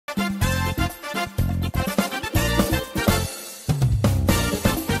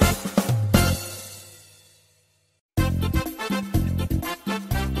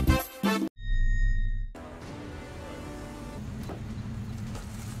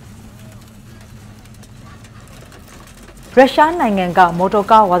ရုရှားနိုင်ငံကမော်တော်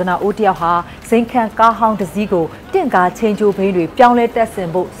ကားဝါသနာဦးတယောက်ဟာဇိမ်ခံကားဟောင်းတစ်စီးကိုတင့်ကားချင်းချိုးဘိန်းတွေပြောင်းလဲတက်ဆင်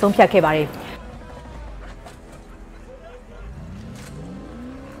ဖို့ဆုံးဖြတ်ခဲ့ပါတယ်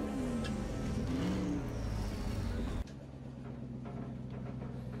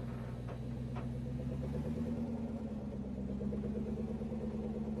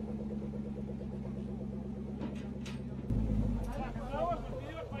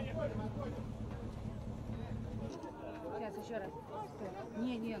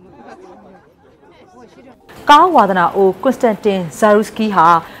ကားဝါသနာအိုကွန်စတန်တင်ဇာရူစကီဟာ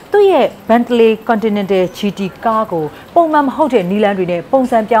သူ့ရဲ့ Bentley Continental GT ကားကိုပုံမှန်မဟုတ်တဲ့နီလန်းတွေနဲ့ပုံ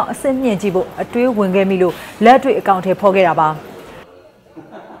စံပြောင်းအဆင့်မြင့်ကြည့်ဖို့အတွေးဝင်ခဲ့မိလို့လက်တွေ့အကောင့်ထဲဖော်ခဲ့တာပါ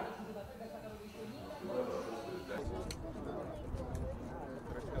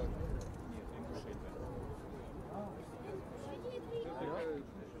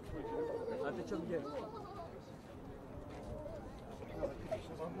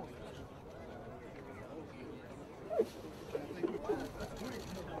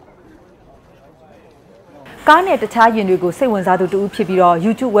ကားနဲ့တခြားယာဉ်တွေကိုစိတ်ဝင်စားသူတူဖြစ်ပြီးတော့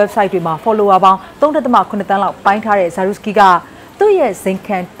YouTube website တွေမှာ follower ပေါင်း 3.8 သန်းလောက်ပိုင်းထားတဲ့ Zaruski ကသူ့ရဲ့ဇိမ်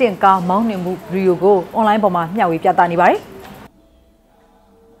ခံတင့်ကားမောင်းနှင်မှုဗီဒီယိုကို online ပေါ်မှာမျှဝေပြသနေပါတယ်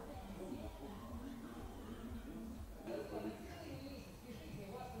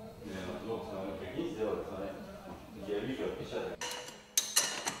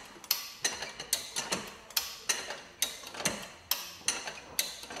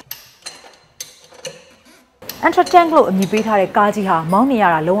Entertain လို့အမည်ပေးထားတဲ့ကားကြီးဟာမောင်းနေရ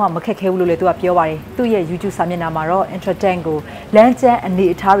တာလုံးဝမခက်ခဲဘူးလို့လည်းသူကပြောပါတယ်။သူ့ရဲ့ YouTube စာမျက်နှာမှာတော့ Entertain ကိုလမ်းကျန်းအနေ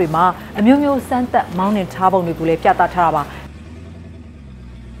အထားတွေမှာအမျိုးမျိုးစမ်းသပ်မောင်းနှင်ထားပုံတွေကိုလည်းပြသထားတာပါ။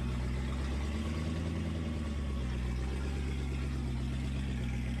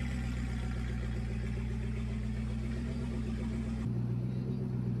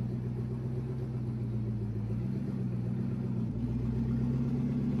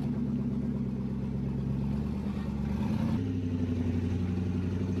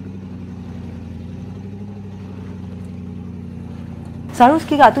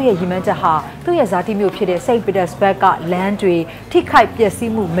 Zaruski ကသူ့ရဲ့ရည်မှန်းချက်ဟာသူ့ရဲ့ဇာတိမြို့ဖြစ်တဲ့ St. Petersburg ကလမ်းတွေထိခိုက်ပျက်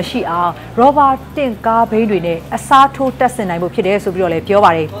စီးမှုမရှိအောင် Robert တင့်ကားဘိန်းတွေနဲ့အစားထိုးတက်ဆင်နိုင်ဖို့ဖြစ်တယ်ဆိုပြီးတော့လည်းပြော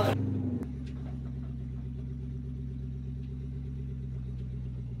ပါတယ်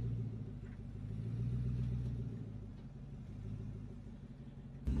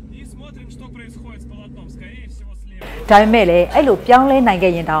ဒါပေမဲ့လည်းအဲ့လိုပြောင်းလဲနိုင်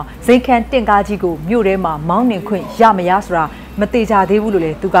ခဲ့ရင်တောင်ဇိမ်ခံတင့်ကားကြီးကိုမြို့ထဲမှာမောင်းနှင်ခွင့်ရမရဆိုတာမသေးချာသေးဘူးလို့လ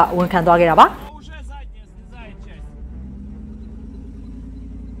ည်းသူကဝန်ခံသွားခဲ့တာပါ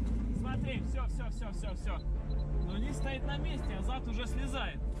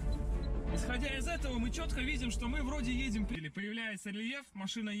Исходя из этого, мы четко видим, что мы вроде едем. Появляется рельеф,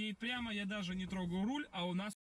 машина едет прямо, я даже не трогаю руль, а у нас